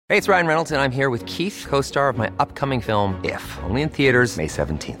Hey, it's Ryan Reynolds, and I'm here with Keith, co-star of my upcoming film, If, only in theaters May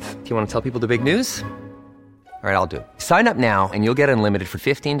 17th. Do you want to tell people the big news? All right, I'll do it. Sign up now and you'll get unlimited for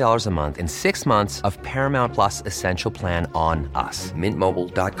 $15 a month and 6 months of Paramount Plus Essential Plan on us.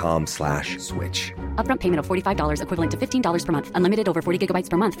 MintMobile.com/switch. Upfront payment of $45 equivalent to $15 per month. Unlimited over 40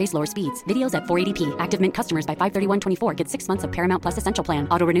 gigabytes per month. Face lower speeds. Videos at 480p. Active Mint customers by 531.24 get 6 months of Paramount Plus Essential Plan.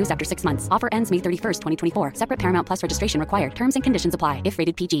 Auto renews after 6 months. Offer ends May 31st, 2024. Separate Paramount Plus registration required. Terms and conditions apply if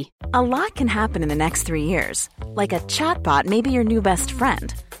rated PG. A lot can happen in the next 3 years. Like a chatbot may be your new best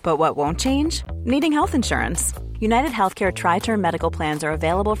friend. But what won't change? Needing health insurance. United Healthcare Tri-Term Medical Plans are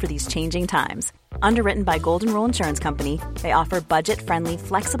available for these changing times. Underwritten by Golden Rule Insurance Company, they offer budget-friendly,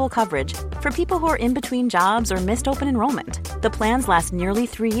 flexible coverage for people who are in between jobs or missed open enrollment. The plans last nearly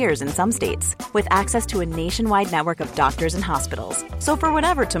 3 years in some states, with access to a nationwide network of doctors and hospitals. So for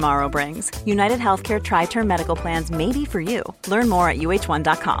whatever tomorrow brings, United Healthcare Tri-Term Medical Plans may be for you. Learn more at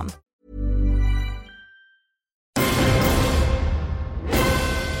uh1.com.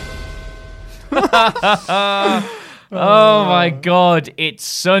 Oh my God, it's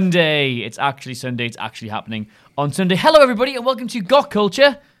Sunday. It's actually Sunday. It's actually happening on Sunday. Hello, everybody, and welcome to Gok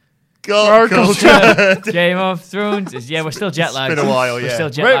Culture. Gok Culture. Game of Thrones. Yeah, we're still jet lagged. It's been a while, We're yeah. still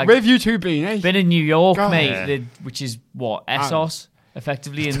jet lagged. Where have you two been, eh? Been in New York, God. mate, Yeah. which is what, Essos,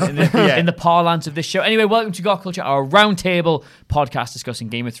 effectively, in the parlance of this show. Anyway, welcome to Gok Culture, our roundtable podcast discussing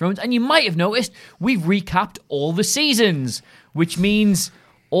Game of Thrones. And you might have noticed we've recapped all the seasons, which means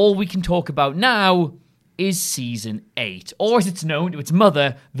all we can talk about now is Season 8, or as it's known to its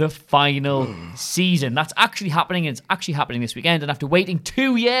mother, the final season. That's actually happening, and it's actually happening this weekend. And after waiting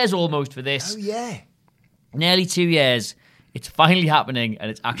 2 years almost for this, Oh, yeah. nearly 2 years, it's finally happening,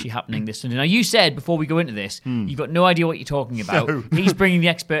 and it's actually happening this Sunday. Now, you said before we go into this, you've got no idea what you're talking about. No. He's bringing the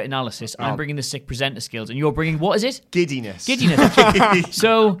expert analysis, I'm bringing the sick presenter skills, and you're bringing, what is it? Giddiness. Giddiness.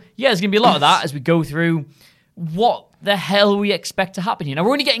 So, yeah, there's going to be a lot of that as we go through what the hell we expect to happen here. Now,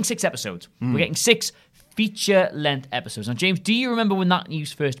 we're only getting 6 episodes. We're getting 6 feature-length episodes. Now, James, do you remember when that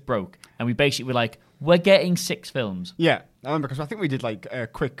news first broke? And we basically were like, we're getting 6 films. Yeah, I remember because I think we did like a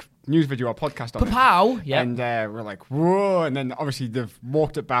quick news video or podcast on it. Pow! Yeah. And we're like, whoa. And then obviously they've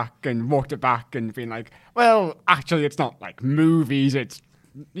walked it back and been like, well, actually, it's not like movies. It's,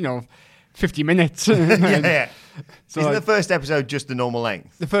 50 minutes. Yeah. So Isn't like, the first episode just the normal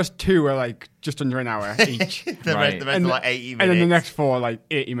length? the first 2 are like just under an hour each. The rest are like 80 minutes. And then the next 4 are like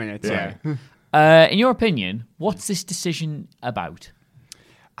 80 minutes. Yeah. In your opinion, what's this decision about?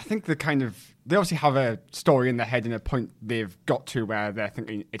 I think they obviously have a story in their head and a point they've got to where they're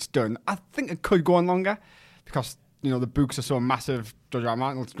thinking it's done. I think it could go on longer because, the books are so massive. George R. R.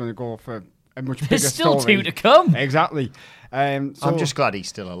 Martin's going to go for a much bigger There's still story. 2 to come. Exactly. So, I'm just glad he's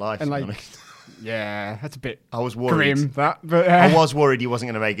still alive, and to be like, honest. yeah, that's a bit I was worried. grim, that. But, I was worried he wasn't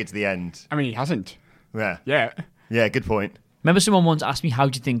going to make it to the end. I mean, he hasn't. Yeah. Yeah. Yeah, good point. Remember someone once asked me, how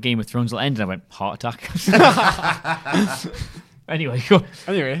do you think Game of Thrones will end? And I went, heart attack. Anyway, go.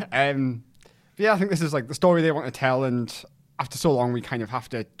 Anyway, yeah, I think this is like the story they want to tell, and after so long, we kind of have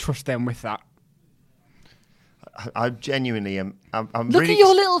to trust them with that. I genuinely am. I'm Look really at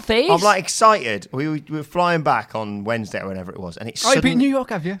your little face. I'm like excited. We were flying back on Wednesday or whenever it was, and it's Oh, you've been in New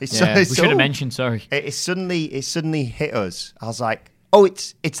York, have you? It's Yeah, we it's should have so- mentioned, sorry. It suddenly hit us. I was like, oh,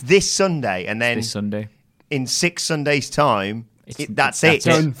 it's this Sunday, and then This Sunday. in 6 Sundays' time, that's that's it.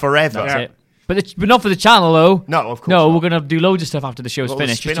 it. Forever. That's it. But not for the channel, though. No, of course No, not. we're going to do loads of stuff after the show's Loads of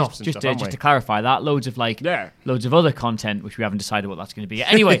finished. spin-offs and stuff, aren't Just we? to clarify that. Loads of loads of other content, which we haven't decided what that's going to be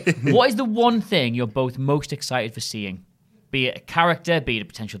yet. Anyway, what is the one thing you're both most excited for seeing? Be it a character, be it a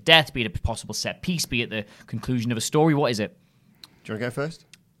potential death, be it a possible set piece, be it the conclusion of a story. What is it? Do you want to go first?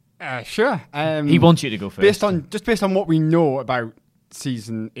 Sure. He wants you to go first. Based on what we know about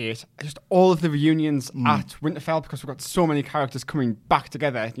season 8, just all of the reunions at Winterfell, because we've got so many characters coming back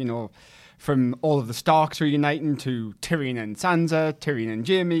together, from all of the Starks reuniting to Tyrion and Sansa, Tyrion and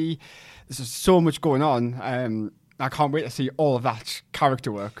Jaime. There's just so much going on. I can't wait to see all of that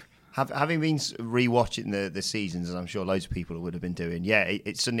character work. Having been rewatching the seasons, and I'm sure loads of people would have been doing,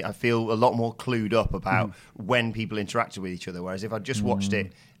 it's suddenly I feel a lot more clued up about when people interacted with each other. Whereas if I just watched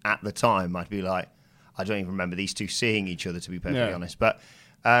it at the time, I'd be like, I don't even remember these two seeing each other, to be perfectly honest. But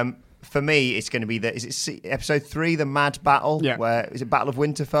for me, it's going to be episode 3, the Mad Battle? Yeah. Where is it Battle of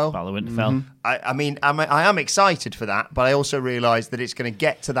Winterfell? Battle of Winterfell. I mean, I am excited for that, but I also realise that it's going to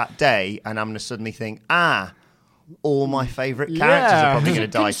get to that day, and I'm going to suddenly think, all my favourite characters are probably Does going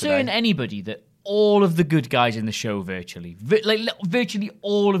it to die concern today. anybody that all of the good guys in the show virtually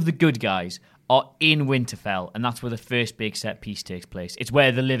all of the good guys are in Winterfell, and that's where the first big set piece takes place. It's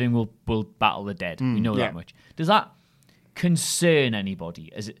where the living will battle the dead. We know that much. Does that concern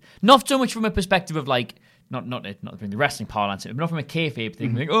anybody? Is it not so much from a perspective of like not from the wrestling parlance, but not from a kayfabe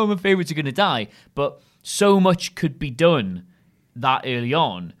thing, like, oh, my favourites are going to die, but so much could be done that early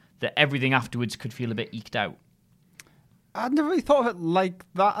on that everything afterwards could feel a bit eked out. I'd never really thought of it like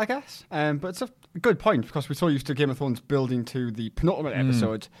that, I guess. But it's a good point, because we're so used to Game of Thrones building to the penultimate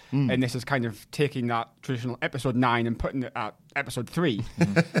episode, and this is kind of taking that traditional episode 9 and putting it at episode 3.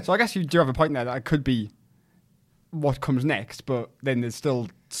 So I guess you do have a point there that it could be what comes next, but then there's still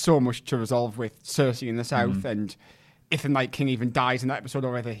so much to resolve with Cersei in the south, and if the Night King even dies in that episode,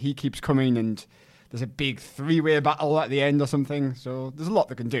 or whether he keeps coming, and there's a big 3-way battle at the end or something. So there's a lot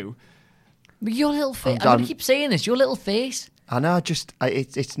they can do. But your little face, I'm going to keep saying this, your little face. I know,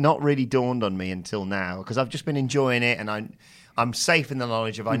 it's not really dawned on me until now, because I've just been enjoying it, and I'm safe in the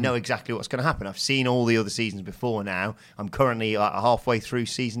knowledge of I know exactly what's going to happen. I've seen all the other seasons before now. I'm currently halfway through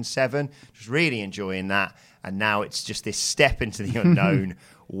season 7, just really enjoying that. And now it's just this step into the unknown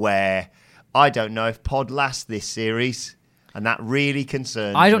where I don't know if Pod lasts this series, and that really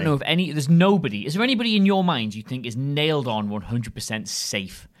concerns me. I don't know if there's nobody. Is there anybody in your mind you think is nailed on 100%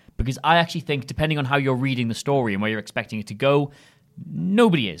 safe? Because I actually think, depending on how you're reading the story and where you're expecting it to go,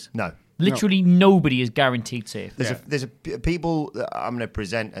 nobody is. No. Literally nobody is guaranteed safe. There's people that I'm going to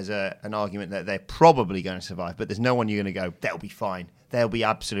present as an argument that they're probably going to survive, but there's no one you're going to go, they'll be fine. They'll be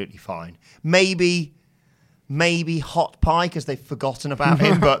absolutely fine. Maybe Hot Pie, because they've forgotten about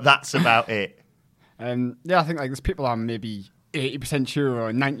him, but that's about it. Yeah, I think like there's people I'm maybe 80% sure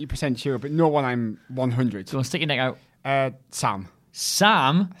or 90% sure, but no one I'm 100. So stick your neck out. Sam.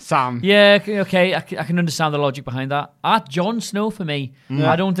 Yeah, okay, I can understand the logic behind that. Jon Snow for me.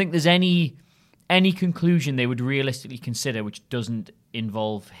 I don't think there's any conclusion they would realistically consider which doesn't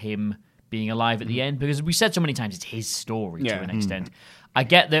involve him being alive at the end, because we said so many times it's his story to an extent. I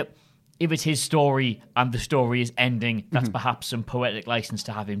get that if it's his story and the story is ending, that's perhaps some poetic license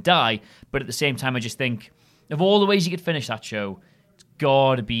to have him die, but at the same time I just think of all the ways you could finish that show, it's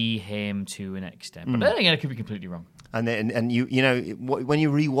got to be him to an extent. But then again, I could be completely wrong. And you know, when you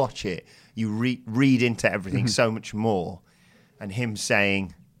rewatch it, you read into everything so much more. And him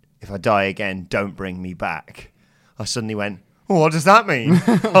saying, "If I die again, don't bring me back." I suddenly went, "Oh, what does that mean?"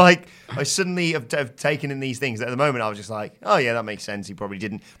 Like, I suddenly have taken in these things. At the moment, I was just like, "Oh yeah, that makes sense." He probably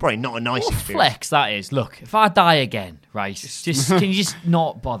didn't. Probably not a nice experience. Flex that is. Look, if I die again, right? Just can you just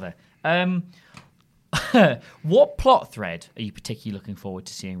not bother? What plot thread are you particularly looking forward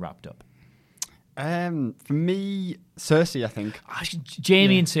to seeing wrapped up? For me, Cersei, I think.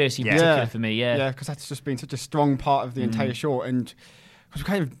 Jaime and Cersei in particular for me, Yeah, because that's just been such a strong part of the entire show. And because we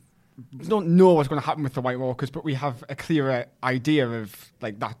kind of don't know what's going to happen with the White Walkers, but we have a clearer idea of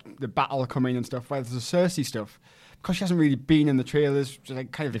like that the battle coming and stuff. Whereas the Cersei stuff, because she hasn't really been in the trailers, just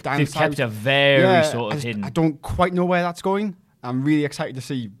like kind of they've kept her very sort of hidden. I don't quite know where that's going. I'm really excited to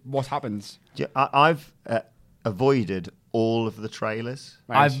see what happens. Yeah, I've avoided all of the trailers.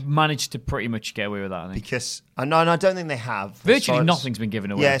 Right. I've managed to pretty much get away with that, I think. Because, and I don't think they have. Virtually nothing's been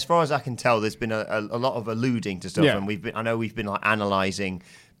given away. Yeah, as far as I can tell, there's been a lot of alluding to stuff, and I know we've been like analysing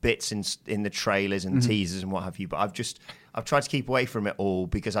bits in the trailers and teasers and what have you, but I've tried to keep away from it all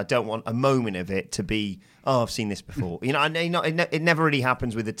because I don't want a moment of it to be, oh, I've seen this before. You know, it never really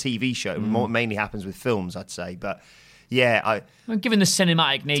happens with a TV show. It mainly happens with films, I'd say, but... Yeah, given the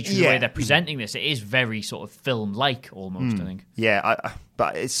cinematic nature of the way they're presenting this, it is very sort of film-like almost, I think. Yeah,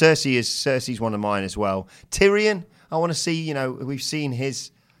 but Cersei's one of mine as well. Tyrion, I want to see, you know, we've seen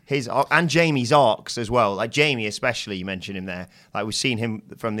his and Jaime's arcs as well. Like Jaime especially, you mentioned him there. Like we've seen him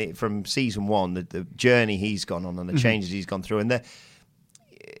from season 1, the journey he's gone on and the changes he's gone through. And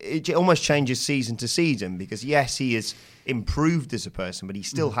it almost changes season to season because, yes, he is improved as a person, but he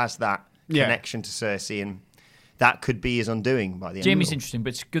still has that connection to Cersei, and that could be his undoing by the end. Jaime's interesting, but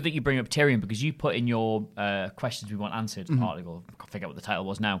it's good that you bring up Tyrion because you put in your questions we want answered article. I forget what the title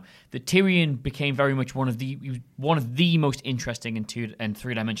was now. That Tyrion became very much one of the most interesting and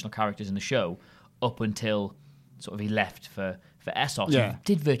three-dimensional characters in the show up until sort of he left for Essos. He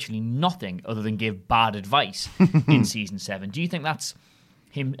did virtually nothing other than give bad advice in season 7. Do you think that's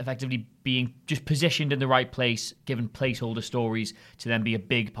him effectively being just positioned in the right place, given placeholder stories to then be a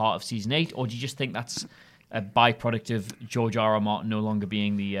big part of season 8, or do you just think that's a byproduct of George R.R. Martin no longer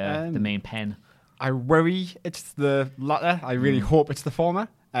being the main pen? I worry it's the latter. I really hope it's the former.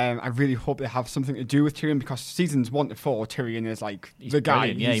 I really hope they have something to do with Tyrion because seasons 1 to 4, Tyrion is like the guy.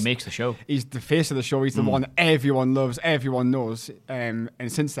 Yeah, he makes the show. He's the face of the show. He's the one everyone loves, everyone knows. And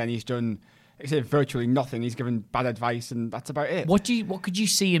since then, he's done, like I say, virtually nothing. He's given bad advice, and that's about it. What could you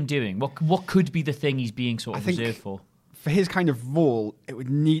see him doing? What could be the thing he's being sort of reserved for? for his kind of role, it would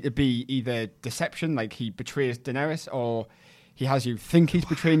need to be either deception, like he betrays Daenerys, or he has you think he's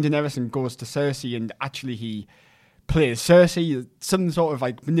betraying Daenerys and goes to Cersei, and actually he plays Cersei, some sort of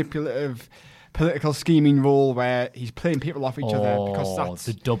like manipulative, political scheming role where he's playing people off each other, because that's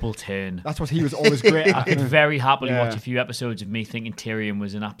the double turn. That's what he was always great at. I could very happily watch a few episodes of me thinking Tyrion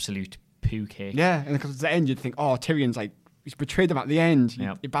was an absolute poo cake. Yeah, and because at the end you'd think, oh, Tyrion's like, he's betrayed them at the end.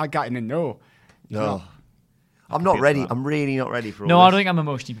 You're bad guy, and then no. I'm not ready. I'm really not ready for all No, this. I don't think I'm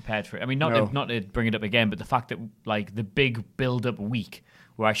emotionally prepared for it. I mean, not to bring it up again, but the fact that like the big build-up week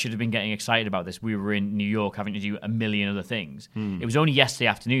where I should have been getting excited about this, we were in New York having to do a million other things. It was only yesterday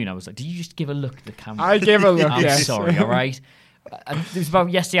afternoon. I was like, did you just give a look at the camera? I gave a look, I'm yes. sorry, all right? It was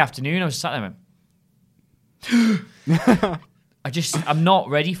about yesterday afternoon. I was sat there and went, I'm not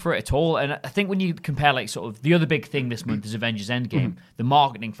ready for it at all. And I think when you compare like sort of the other big thing this month is Avengers Endgame, the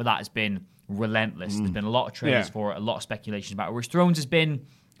marketing for that has been relentless. There's been a lot of trailers for it, a lot of speculation about it. Whereas Thrones has been,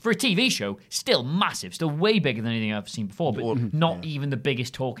 for a TV show, still massive, still way bigger than anything I've seen before, but not even the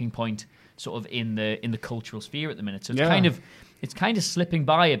biggest talking point sort of in the cultural sphere at the minute. So it's kind of slipping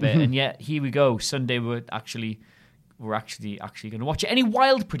by a bit, and yet here we go. Sunday we're actually going to watch it. Any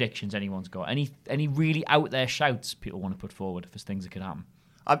wild predictions anyone's got? Any really out there shouts people want to put forward for things that could happen?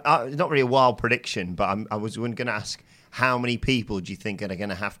 It's not really a wild prediction, but I was going to ask, how many people do you think are going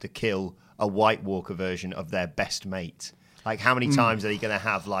to have to kill a White Walker version of their best mate? Like, how many times are they going to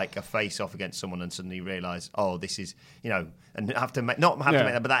have like a face-off against someone and suddenly realise, oh, this is, and have to make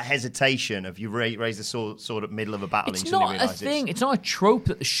that, but that hesitation of you raise the sword at the middle of a battle. It's and not a thing. It's not a trope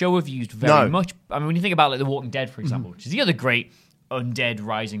that the show have used very much. I mean, when you think about like The Walking Dead, for example, which is the other great undead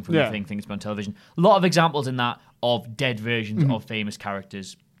rising from the things on television, a lot of examples in that of dead versions of famous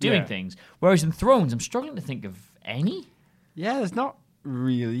characters doing things. Whereas in Thrones, I'm struggling to think of any. Yeah, there's not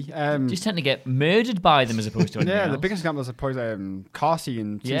really. Just tend to get murdered by them as opposed to anything else. The biggest example is probably Carsey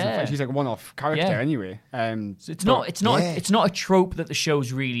in season 5. She's like a one-off character anyway. So it's not a trope that the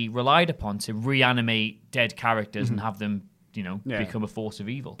show's really relied upon to reanimate dead characters and have them, become a force of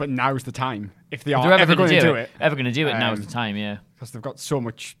evil. But now's the time. If they If are they're ever going to do it. Ever going to do it, now's the time, Because they've got so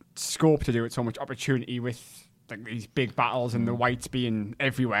much scope to do it, so much opportunity with like these big battles and the whites being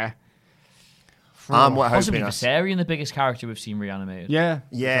everywhere. Possibly Viserion, the biggest character we've seen reanimated.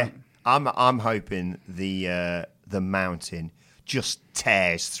 Yeah. I'm hoping the Mountain just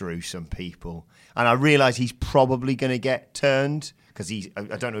tears through some people, and I realise he's probably going to get turned because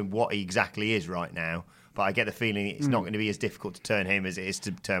I don't know what he exactly is right now, but I get the feeling it's not going to be as difficult to turn him as it is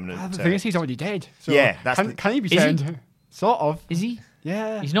to turn him. The thing is, he's already dead. So can he be turned? Sort of. Is he?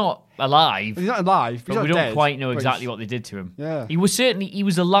 Yeah. He's not alive. He's not alive. But we don't quite know exactly what they did to him. Yeah. He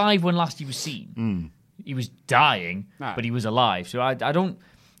was alive when last he was seen. He was dying, but he was alive. So I don't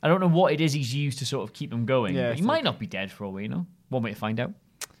know what it is he's used to sort of keep him going. Yeah, but he might not be dead for all we know. One way to find out.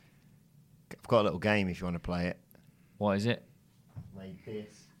 I've got a little game if you want to play it. What is it? Like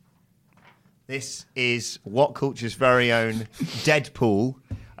this. This is What Culture's very own Deadpool,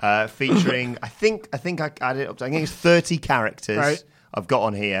 featuring I think I added up. I think it's 30 characters I've got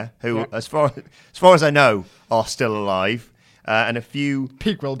on here who, as far as I know, are still alive. And a few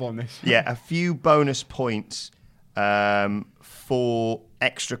peak well bonus. A few bonus points for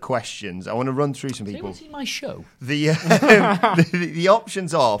extra questions. I want to run through some people. Has anyone seen my show? The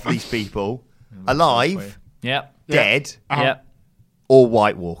options are for these people: alive, dead, or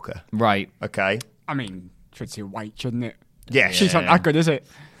White Walker. Right. Okay. I mean, should say white, shouldn't it? Yeah. She's not that good, is it?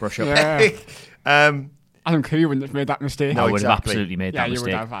 Brush up. Yeah. I don't care you wouldn't have made that mistake. No, I would have absolutely made that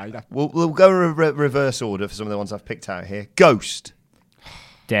mistake. You would have. We'll go reverse order for some of the ones I've picked out here. Ghost.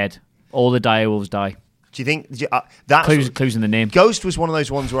 Dead. All the direwolves die. Do you think that clues in the name? Ghost was one of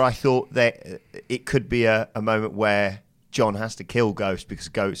those ones where I thought that it could be a moment where Jon has to kill Ghost because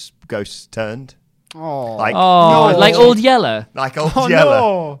Ghost turned. Oh, like Old Yeller. Like Old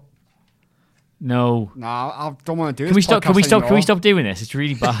Yeller. No. No, I don't want to do this. Can we stop doing this? It's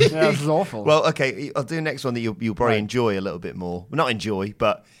really bad. Yeah, this is awful. Well, okay, I'll do the next one that you'll probably enjoy a little bit more. Well, not enjoy,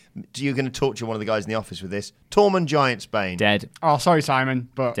 but you're going to torture one of the guys in the office with this. Tormund Giantsbane. Dead. Oh, sorry, Simon,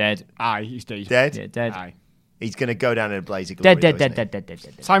 but dead. Aye, he's dead. Dead? Yeah, dead. Aye. He's going to go down in a blaze of glory.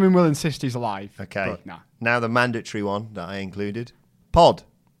 Dead. Simon will insist he's alive. Okay. But nah. Now the mandatory one that I included. Pod.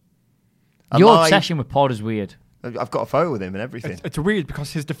 Your obsession with Pod is weird. I've got a photo with him and everything. It's weird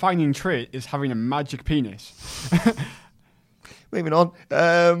because his defining trait is having a magic penis. Moving on.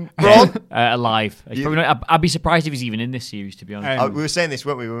 Ron? Alive. I'd be surprised if he's even in this series, to be honest. We were saying this,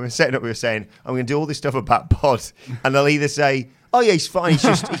 weren't we? When we were setting up, we were saying, I'm going to do all this stuff about Pod. And they'll either say, oh, yeah, he's fine.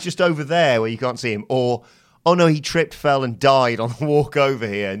 He's just over there where you can't see him. Or, oh no, he tripped, fell, and died on the walk over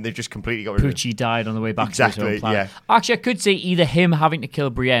here, and they've just completely got rid of him. Poochie died on the way back Exactly, to his own planet. yeah. Actually, I could say either him having to kill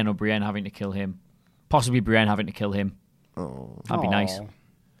Brienne or Brienne having to kill him. Possibly Brienne having to kill him. Oh. That'd be nice.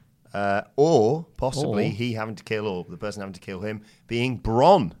 Or possibly he having to kill, or the person having to kill him being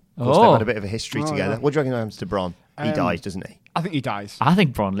Bronn. Of course, they've had a bit of a history together. Yeah. What do you reckon happens to Bronn? He dies, doesn't he? I think he dies. I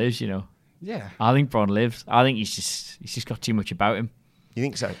think Bronn lives, you know. Yeah. I think Bronn lives. I think he's just got too much about him. You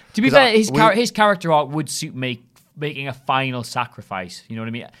think so? To be fair, his character arc would suit making a final sacrifice. You know what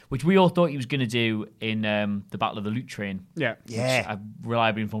I mean? Which we all thought he was going to do in the Battle of the Loot Train. Yeah. Yeah. I've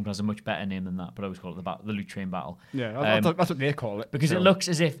reliably informed has a much better name than that, but I always call it the Loot Train Battle. Yeah, that's what they call it. Because it looks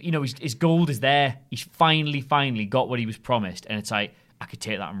as if, you know, his gold is there. He's finally got what he was promised. And it's like, I could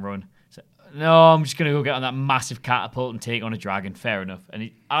take that and run. So, no, I'm just going to go get on that massive catapult and take on a dragon. Fair enough. And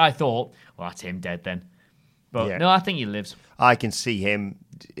I thought, well, that's him dead then. But no, I think he lives. I can see him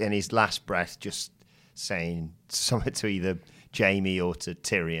in his last breath just saying something to either Jaime or to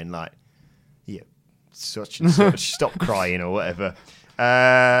Tyrion, like, yeah, such and such, stop crying or whatever.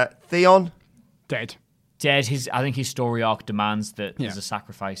 Theon? Dead. I think his story arc demands that there's a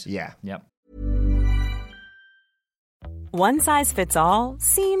sacrifice. Yeah. Yep. One size fits all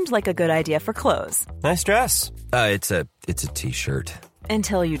seemed like a good idea for clothes. Nice dress. It's a t-shirt.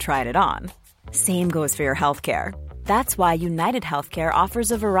 Until you tried it on. Same goes for your healthcare. That's why United Healthcare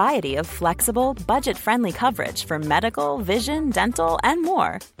offers a variety of flexible, budget-friendly coverage for medical, vision, dental, and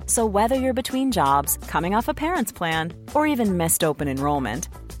more. So whether you're between jobs, coming off a parent's plan, or even missed open enrollment,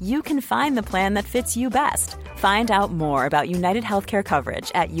 you can find the plan that fits you best. Find out more about United Healthcare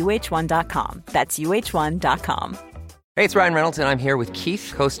coverage at uh1.com. That's uh1.com. Hey, it's Ryan Reynolds, and I'm here with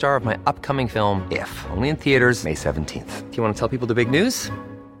Keith, co-star of my upcoming film, If, only in theaters May 17th. Do you want to tell people the big news?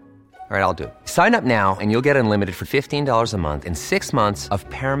 All right, I'll do it. Sign up now and you'll get unlimited for $15 a month and 6 months of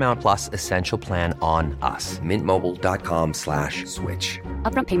Paramount Plus Essential Plan on us. MintMobile.com/switch.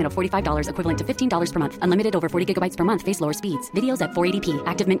 Upfront payment of $45 equivalent to $15 per month. Unlimited over 40 gigabytes per month. Face lower speeds. Videos at 480p.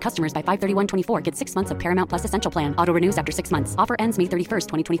 Active Mint customers by 531.24 get 6 months of Paramount Plus Essential Plan. Auto renews after 6 months. Offer ends May 31st,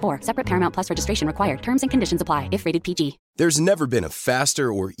 2024. Separate Paramount Plus registration required. Terms and conditions apply if rated PG. There's never been a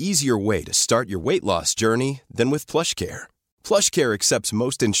faster or easier way to start your weight loss journey than with PlushCare. PlushCare accepts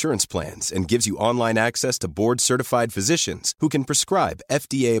most insurance plans and gives you online access to board-certified physicians who can prescribe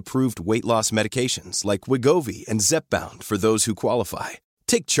FDA-approved weight loss medications like Wegovy and Zepbound for those who qualify.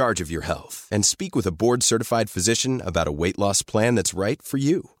 Take charge of your health and speak with a board-certified physician about a weight loss plan that's right for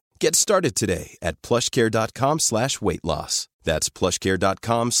you. Get started today at plushcare.com/weight-loss. That's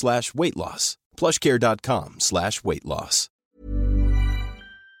plushcare.com/weight-loss. plushcare.com/weight-loss.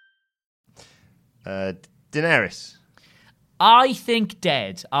 Daenerys. I think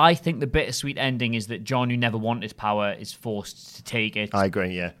dead. I think the bittersweet ending is that Jon, who never wanted power, is forced to take it. I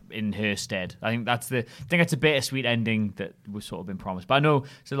agree, yeah. In her stead. I think that's a bittersweet ending that was sort of been promised. But I know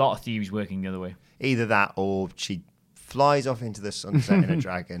there's a lot of theories working the other way. Either that or she flies off into the sunset in a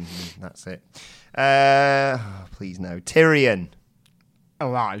dragon, and that's it. Please no. Tyrion.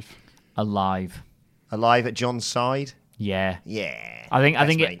 Alive. Alive at Jon's side? Yeah. Yeah. I like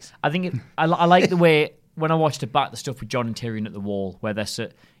the way when I watched it back, the stuff with Jon and Tyrion at the wall, where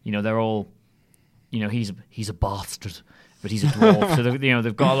they're all, he's a bastard, but he's a dwarf. So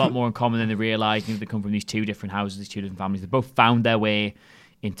they've got a lot more in common than they realise. They come from these two different houses, these two different families. They've both found their way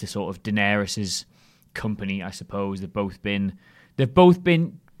into sort of Daenerys's company, I suppose. They've both been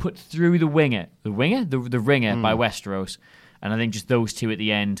put through the ringer by Westeros. And I think just those two at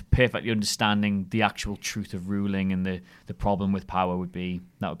the end, perfectly understanding the actual truth of ruling and the problem with power would be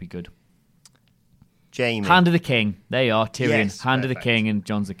good. Jaime. Hand of the King. There you are, Tyrion. Yes, Hand perfect. of the King and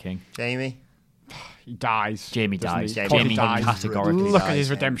Jon's the King. Jaime. He dies. Jaime doesn't dies. he? Jaime dies. categorically Look dies. at his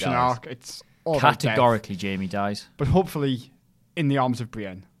Jaime redemption dies. arc. It's all about death. Categorically, Jaime dies. But hopefully in the arms of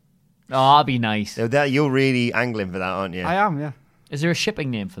Brienne. Oh, that'd be nice. So you're really angling for that, aren't you? I am, yeah. Is there a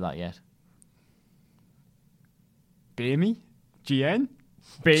shipping name for that yet? Baemy? GN?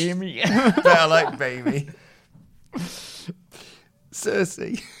 Baemy. I like Baby.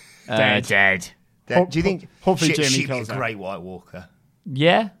 Cersei. Dead. Do you think hopefully she'd Jaime be a kills her. great White Walker?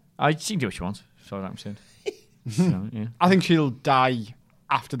 Yeah, she can do what she wants. Sorry, I'm saying. So, yeah. I think she'll die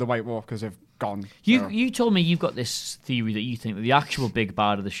after the White Walkers have gone. You told me you've got this theory that you think that the actual big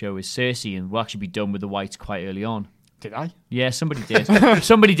bad of the show is Cersei and will actually be done with the Whites quite early on. Did I? Yeah, somebody did.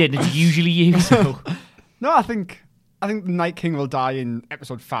 Somebody did, and it's usually you. So. No, I think I think the Night King will die in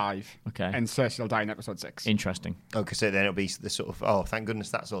episode 5. Okay. And Cersei will die in episode 6. Interesting. Okay, so then it'll be the sort of, oh, thank goodness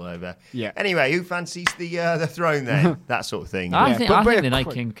that's all over. Yeah. Anyway, who fancies the throne then? That sort of thing. I Yeah, think, but I think very the Night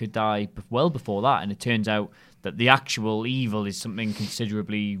quick. King could die well before that, and it turns out that the actual evil is something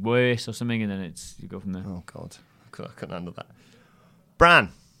considerably worse or something, and then you go from there. Oh, God. I couldn't handle that. Bran.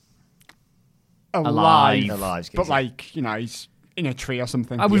 Alive. Alive, But like, you know, he's in a tree or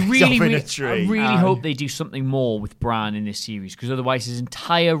something. I would He's really, off in a really, tree. I really hope they do something more with Bran in this series, because otherwise his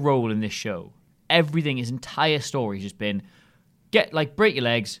entire role in this show, everything, his entire story has just been break your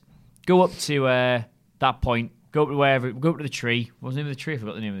legs, go up to that point, go up to wherever, go up to the tree. What was the name of the tree? I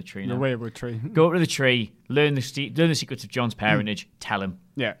forgot the name of the tree now. The Weirwood tree. Go up to the tree, learn the secrets of Jon's parentage, tell him.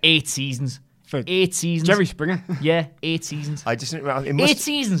 Yeah. 8 seasons. For 8 seasons. Jerry Springer. Yeah, 8 seasons. I just didn't remember. It 8 must,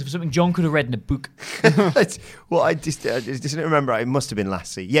 seasons for something Jon could have read in a book. well, I just didn't remember. It must have been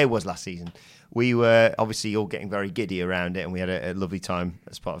last season. Yeah, it was last season. We were obviously all getting very giddy around it, and we had a lovely time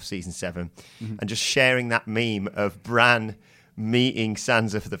as part of season 7. And just sharing that meme of Bran meeting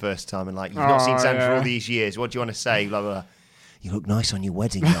Sansa for the first time, and like, you've not seen Sansa for all these years. What do you want to say? Blah, blah, blah. You look nice on your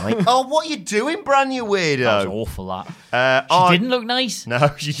wedding night. Oh, what are you doing, Bran, you weirdo? That was awful, that. She didn't look nice.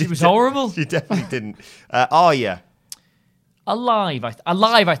 No, She was horrible. She definitely didn't. Arya. Alive,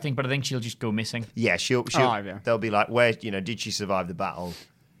 I think, but I think she'll just go missing. Yeah, she'll Alive, yeah. They'll be like, where, did she survive the battle?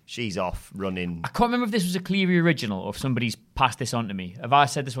 She's off running. I can't remember if this was a Cleary original or if somebody's passed this on to me. Have I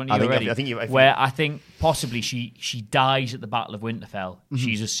said this one to I you think already? I think you- I think- where I think possibly she dies at the Battle of Winterfell. Mm-hmm.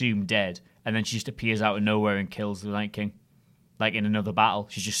 She's assumed dead, and then she just appears out of nowhere and kills the Night King, like in another battle.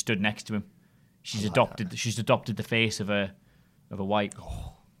 She's just stood next to him. She's adopted the face of a wife.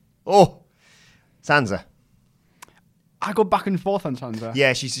 Oh, Sansa. I go back and forth on Sansa.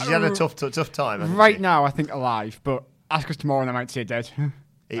 Yeah, she's had a tough time. hasn't Right she? now, I think alive, but ask us tomorrow and I might say dead.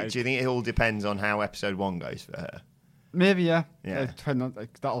 Do you think it all depends on how episode 1 goes for her? Maybe, yeah. Yeah. Depending on,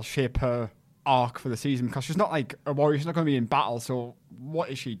 that'll shape her arc for the season, because she's not like a warrior. She's not going to be in battle, so what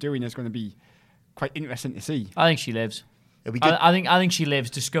is she doing is going to be quite interesting to see. I think she lives. It'll be good. I think she lives,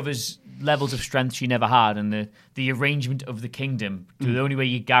 discovers levels of strength she never had, and the arrangement of the kingdom. The only way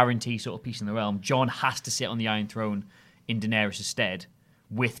you guarantee sort of peace in the realm, Jon has to sit on the Iron Throne in Daenerys' stead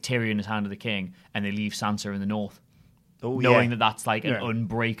with Tyrion as Hand of the King, and they leave Sansa in the north. Oh, Knowing yeah. that's like an Yeah.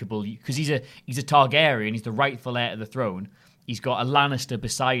 unbreakable, because he's a Targaryen, he's the rightful heir to the throne. He's got a Lannister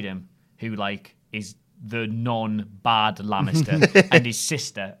beside him who like is the non-bad Lannister, and his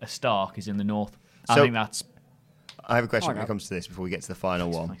sister, a Stark, is in the north. I So- think that's. I have a question when it comes to this before we get to the final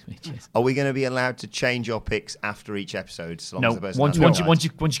one. Cheers. Are we going to be allowed to change our picks after each episode? So long No, as the person once has their you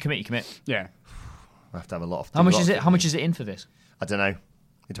rights? commit, you commit. Yeah. I have to have a lot of. How much is it? How much is it in for this? I don't know.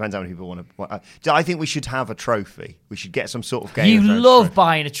 It depends how many people want to. I think we should have a trophy. We should get some sort of game. You of Thrones love trophy.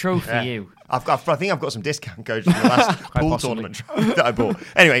 buying a trophy, Yeah. you. I think I've got some discount codes from the last pool possibly. tournament trophy that I bought.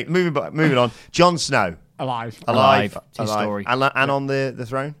 Anyway, moving on. Jon Snow, Alive. Alive. It's his story. and on the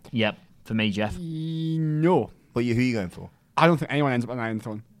throne. Yep, for me, Jeff. No. Who are you going for? I don't think anyone ends up on the Iron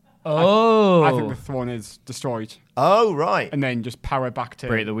Throne. Oh, I think the throne is destroyed Oh, right. and then just powered back to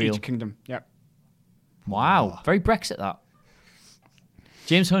Break the wheel. each kingdom. Yep. wow, very Brexit that.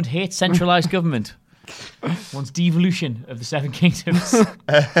 James Hunt hates centralised government. Wants devolution of the Seven Kingdoms.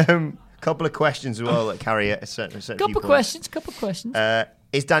 Couple of questions as well that carry a certain Couple viewpoint. questions.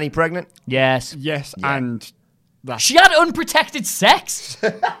 Is Dany pregnant? Yes. Yes, Yeah. and that. She had unprotected sex.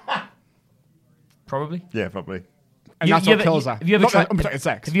 Probably. Yeah, probably. And that's what kills her. Have you ever Not tried? that unprotected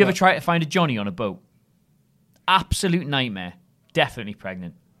sex. Have you ever but- tried to find a Johnny on a boat? Absolute nightmare. Definitely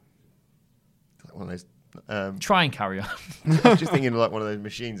pregnant. Like one of those. Try and carry on. I'm just thinking of like one of those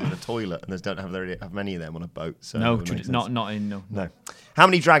machines in the toilet, and they don't have many of them on a boat. So No, it would make sense. not in no. No. How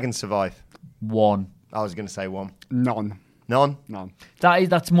many dragons survive? One. I was going to say one. None. None. None.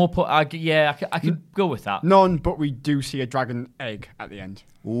 That's more. I could go with that. None, but we do see a dragon egg at the end.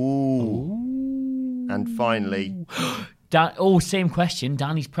 Ooh. And finally, Same question.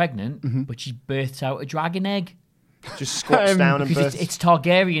 Dany's pregnant, but she births out a dragon egg just squats down and because bursts. it's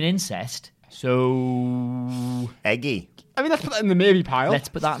Targaryen incest. So Eggy. I mean, let's put that in the maybe pile. let's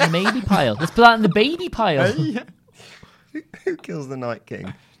put that in the maybe pile. Let's put that in the baby pile. Who kills the Night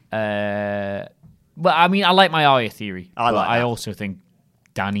King? Well, I mean, I like my Arya theory. I but like I that. also think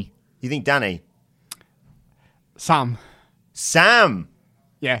Dany. You think Dany? Sam. Sam.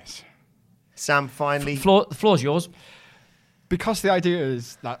 Yes. Sam finally. The floor's yours. Because the idea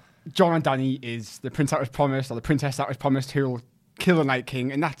is that Jon and Dany is the prince that was promised, or the princess that was promised, who will kill the Night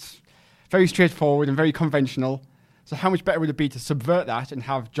King, and that's very straightforward and very conventional. So how much better would it be to subvert that and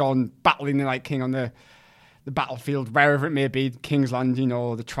have Jon battling the Night King on the battlefield, wherever it may be, King's Landing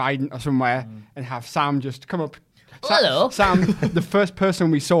or the Trident or somewhere, and have Sam just come up, Hello. Sam, the first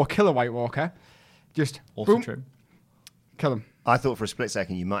person we saw kill a White Walker, just Also boom, true. kill him. I thought for a split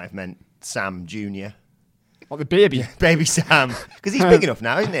second you might have meant Sam Jr. What, the baby? Baby Sam. Because he's big enough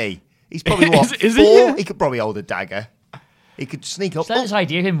now, isn't he? He's probably, what, Is he? 4? He could probably hold a dagger. He could sneak up. So this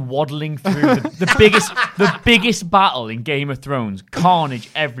idea of him waddling through the biggest battle in Game of Thrones, carnage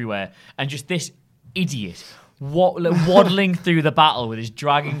everywhere, and just this idiot waddling through the battle with his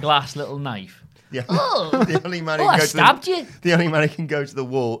dragon glass little knife. Yeah. Oh, The only man who I can go stabbed to you. The only man who can go to the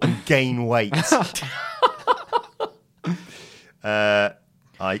wall and gain weight. I'm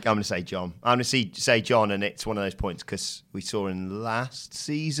going to say John. I'm going to say John, and it's one of those points because we saw in last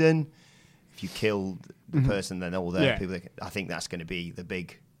season, if you killed the person, then all the people. I think that's going to be the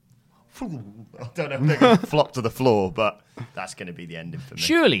big. I don't know if they're going to flop to the floor, but that's going to be the ending for me.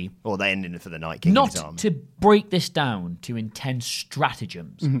 Surely, Or the ending for the Night King. and his not army. to break this down to intense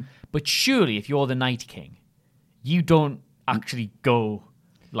stratagems, but surely if you're the Night King, you don't actually go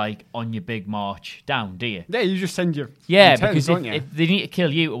like on your big march down, do you? Yeah, you just send your Yeah, turns, because don't you? if they need to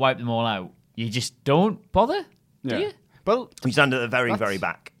kill you to wipe them all out, you just don't bother, do you? Well, We stand at the very, That's- very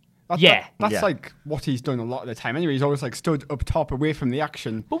back. that's Yeah. like what he's done a lot of the time. Anyway, he's always like stood up top, away from the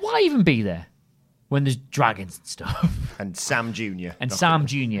action. But why even be there when there's dragons and stuff? And Sam Jr. And Sam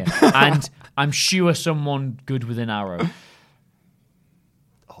Jr. And I'm sure someone good with an arrow.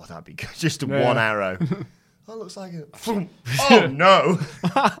 Oh, that'd be good. Just Yeah. one arrow. Oh, looks like a. Oh no! It's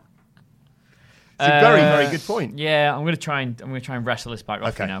a very, very good point. Yeah, I'm gonna try and wrestle this back off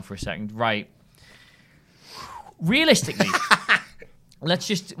Okay. you now for a second. Right. Realistically, let's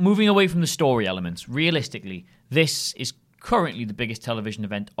just moving away from the story elements. Realistically, this is currently the biggest television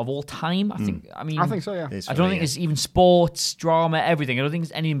event of all time. I think. I mean, I think so, yeah. It's I don't funny, think it's even sports, drama, everything. I don't think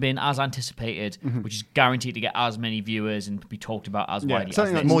it's anything been as anticipated, which is guaranteed to get as many viewers and be talked about as Yeah, widely as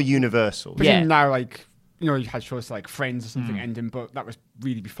something this. like more universal. But Yeah. even now, like, you know, you had shows like Friends or something ending, but that was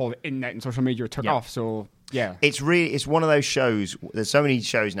really before the internet and social media took Yeah. off. So yeah, It's one of those shows. There's so many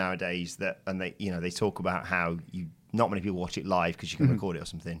shows nowadays and they talk about how not many people watch it live because you can record it or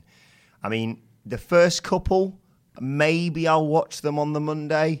something. I mean, the first couple, maybe I'll watch them on the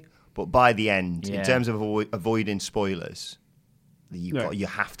Monday, but by the end, in Yeah. terms of avoiding spoilers, you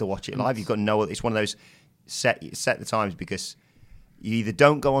have to watch it live. You've got to know it's one of those set the times because you either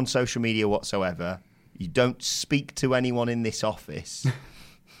don't go on social media whatsoever, you don't speak to anyone in this office,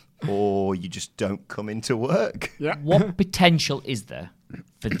 or you just don't come into work. yeah. What potential is there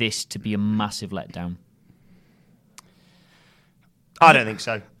for this to be a massive letdown? I don't think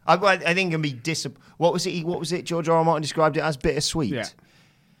so. I think it can be What was it? George R. R. Martin described it as bittersweet. Yeah.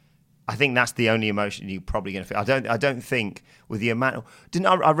 I think that's the only emotion you're probably going to feel. I don't think with the amount.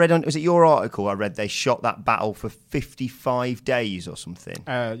 I read on? Was it your article? I read they shot that battle for 55 days or something.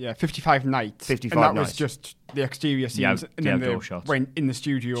 55 nights. 55 and that nights. was just the exterior The scenes, and then outdoor they shots. went in the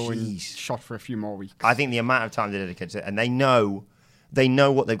studio and Jeez. shot for a few more weeks. I think the amount of time they dedicated to it, and they know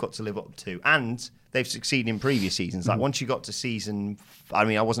what they've got to live up to, and they've succeeded in previous seasons. Like once you got to season, I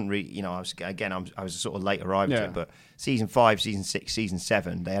mean, I wasn't really, I was a sort of late arrival to Yeah. it, but season 5, season 6, season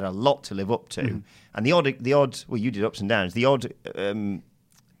 7, they had a lot to live up to, and the odd, well, you did ups and downs. The odd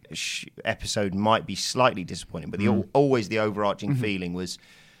episode might be slightly disappointing, but always the overarching feeling was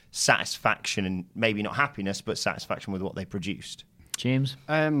satisfaction and maybe not happiness, but satisfaction with what they produced. James?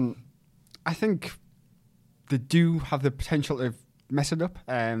 I think they do have the potential to mess it up.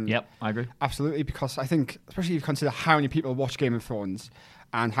 Yep, I agree. Absolutely, because I think, especially if you consider how many people watch Game of Thrones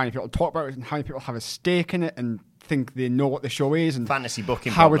and how many people talk about it and how many people have a stake in it and think they know what the show is and Fantasy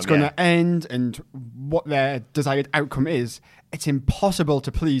booking how it's problem, going to end and what their desired outcome is, it's impossible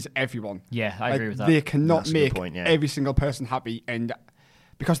to please everyone. Yeah, I agree with that. They cannot That's a good make point, yeah. every single person happy, and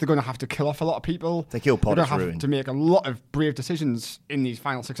because they're going to have to kill off a lot of people, They kill they're going Podder's to have ruined. to make a lot of brave decisions in these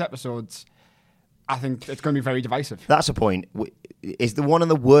final 6 episodes. I think it's going to be very divisive. That's a point. Is one of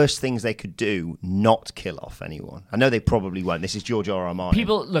the worst things they could do not kill off anyone? I know they probably won't. This is George R. R. Martin.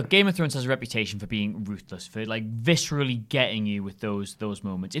 People look. Game of Thrones has a reputation for being ruthless, for like viscerally getting you with those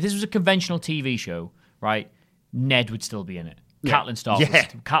moments. If this was a conventional TV show, right, Ned would still be in it.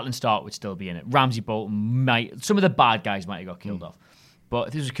 Catelyn Stark would still be in it. Ramsay Bolton some of the bad guys might have got killed off. But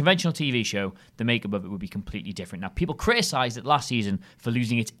if this was a conventional TV show, the makeup of it would be completely different. Now, people criticised it last season for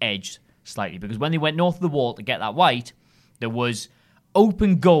losing its edge slightly because when they went north of the wall to get that white, there was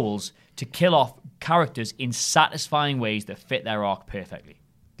open goals to kill off characters in satisfying ways that fit their arc perfectly.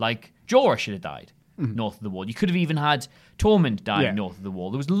 Like Jorah should have died north of the wall. You could have even had Tormund die north of the wall.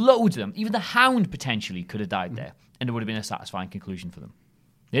 There was loads of them. Even the Hound potentially could have died there, and it would have been a satisfying conclusion for them.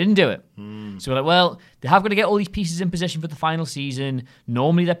 They didn't do it. So we're like, well, they have got to get all these pieces in position for the final season.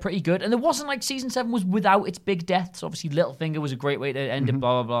 Normally they're pretty good. And it wasn't like season 7 was without its big deaths. Obviously, Littlefinger was a great way to end it,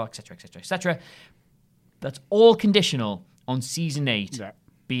 blah, blah, blah, etc., etc., etc. That's all conditional on season 8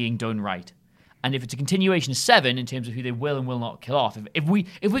 being done right. And if it's a continuation of 7 in terms of who they will and will not kill off, if we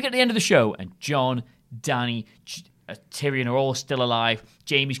get to the end of the show and Jon, Dany, Tyrion are all still alive,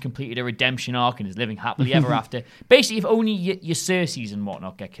 Jaime's completed a redemption arc and is living happily ever after. Basically, if only your Cerseis and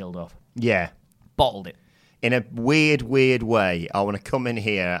whatnot get killed off. Yeah. Bottled it. In a weird way, I want to come in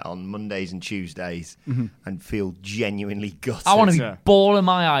here on Mondays and Tuesdays and feel genuinely gutted. I want to be bawling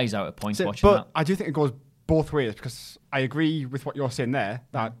my eyes out at points watching that. But I do think it goes both ways, because I agree with what you're saying there,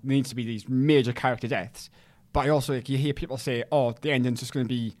 that there needs to be these major character deaths. But I also, like, you hear people say, oh, the ending's just going to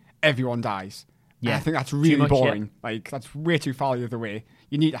be everyone dies. Yeah, and I think that's really boring. Yeah. Like, that's way too far the other way.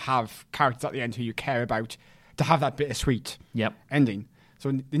 You need to have characters at the end who you care about to have that bittersweet ending.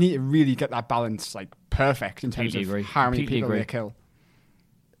 So they need to really get that balance like perfect in terms of how many people they kill.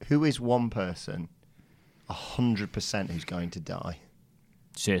 Who is one person 100% who's going to die?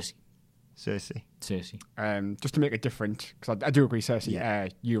 Cersei. Just to make it different, because I do agree,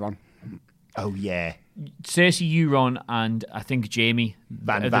 Cersei. Euron. Oh yeah. Cersei, Euron, and I think Jaime.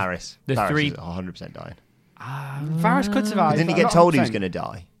 Varys. The Varys three. is 100% dying. Varys could survive. Didn't he get told he was going to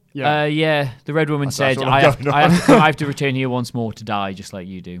die? Yeah. The Red Woman said, I have to return here once more to die, just like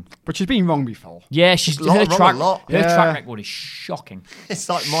you do. But she's been wrong before. Yeah, her track record is shocking. It's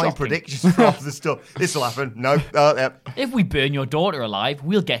like my predictions for half the stuff. This will happen. No. If we burn your daughter alive,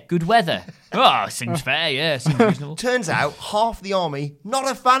 we'll get good weather. Seems fair, yeah. Seems reasonable. Turns out, half the army,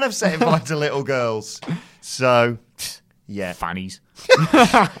 not a fan of setting fire to little girls. So, yeah. Fannies.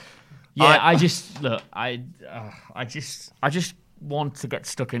 I just want to get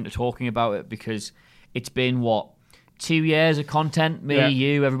stuck into talking about it, because it's been 2 years of content. Me,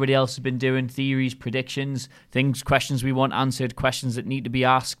 you, everybody else has been doing theories, predictions, things, questions we want answered, questions that need to be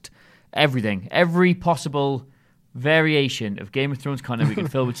asked, everything, every possible variation of Game of Thrones content we can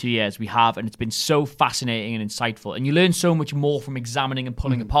fill with 2 years we have, and it's been so fascinating and insightful, and you learn so much more from examining and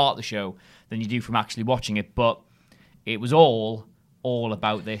pulling apart the show than you do from actually watching it. But it was all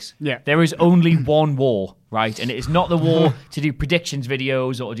about this. There is only one war, right? And it is not the war to do predictions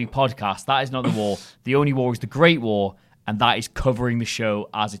videos or to do podcasts. That is not the war. The only war is the Great War, and that is covering the show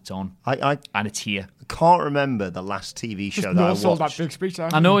as it's on. And it's here. I can't remember the last TV show that I watched. That big speech.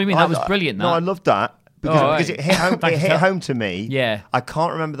 I know what you mean. That was brilliant. No, I loved that. Because it hit home. It hit home to me. Yeah. I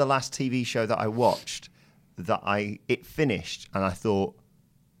can't remember the last TV show that I watched that it finished, and I thought,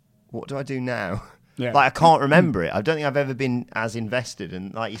 what do I do now? Yeah. Like, I can't remember it. I don't think I've ever been as invested.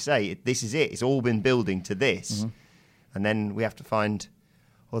 And like you say, this is it. It's all been building to this. And then we have to find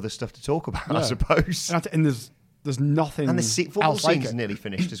other stuff to talk about, I suppose. And there's nothing. And the football season's nearly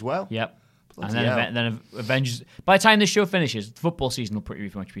finished as well. Yep. And then Avengers. By the time this show finishes, the football season will pretty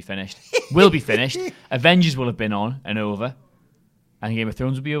much be finished. Will be finished. Avengers will have been on and over. And Game of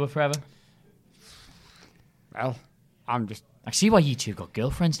Thrones will be over forever. Well, I see why you two got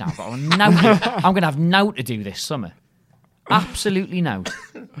girlfriends now, but I'm going to have now to do this summer. Absolutely now.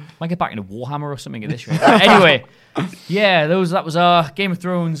 Might get back into Warhammer or something at this rate. Anyway, that was our Game of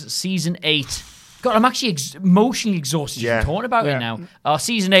Thrones Season 8. God, I'm actually emotionally exhausted from talking about it now. Our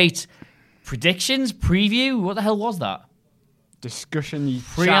Season 8 predictions, preview, what the hell was that? Discussion,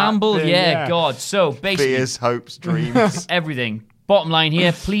 preamble, God. So basically, fears, hopes, dreams, everything. Bottom line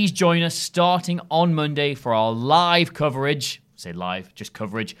here, please join us starting on Monday for our live coverage. Say live, just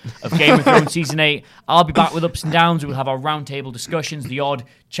coverage of Game of Thrones Season 8. I'll be back with ups and downs. We'll have our roundtable discussions, the odd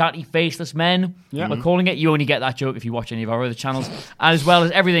chatty, faceless men. We're calling it. You only get that joke if you watch any of our other channels. And as well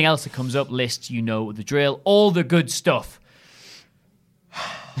as everything else that comes up, lists, you know the drill. All the good stuff.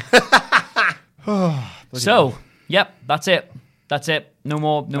 So, that's it. No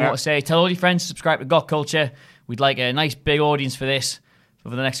more to say. Tell all your friends to subscribe to Got Culture. We'd like a nice big audience for this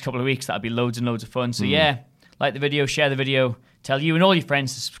over the next couple of weeks. That'd be loads and loads of fun. So like the video, share the video, tell you and all your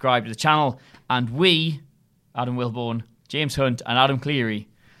friends to subscribe to the channel. And we, Adam Wilborn, James Hunt, and Adam Cleary,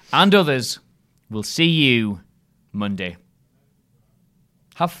 and others, will see you Monday.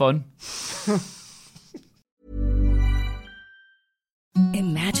 Have fun.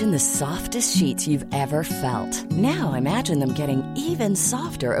 Imagine the softest sheets you've ever felt. Now imagine them getting even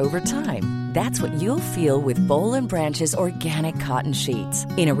softer over time. That's what you'll feel with Boll & Branch's organic cotton sheets.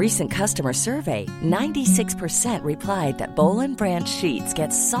 In a recent customer survey, 96% replied that Boll & Branch sheets get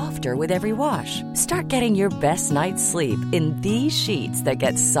softer with every wash. Start getting your best night's sleep in these sheets that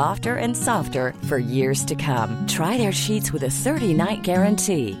get softer and softer for years to come. Try their sheets with a 30-night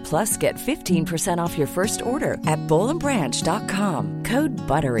guarantee. Plus, get 15% off your first order at bollandbranch.com. Code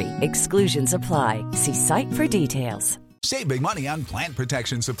BUTTERY. Exclusions apply. See site for details. Save big money on plant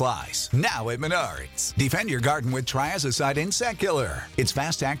protection supplies, now at Menards. Defend your garden with Triazicide Insect Killer. Its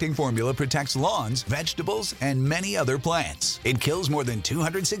fast-acting formula protects lawns, vegetables, and many other plants. It kills more than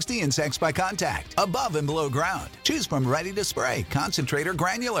 260 insects by contact, above and below ground. Choose from ready to spray, concentrate, or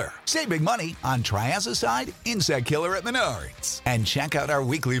granular. Save big money on Triazicide Insect Killer at Menards. And check out our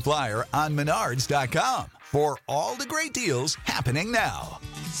weekly flyer on Menards.com for all the great deals happening now.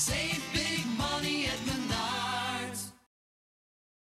 Save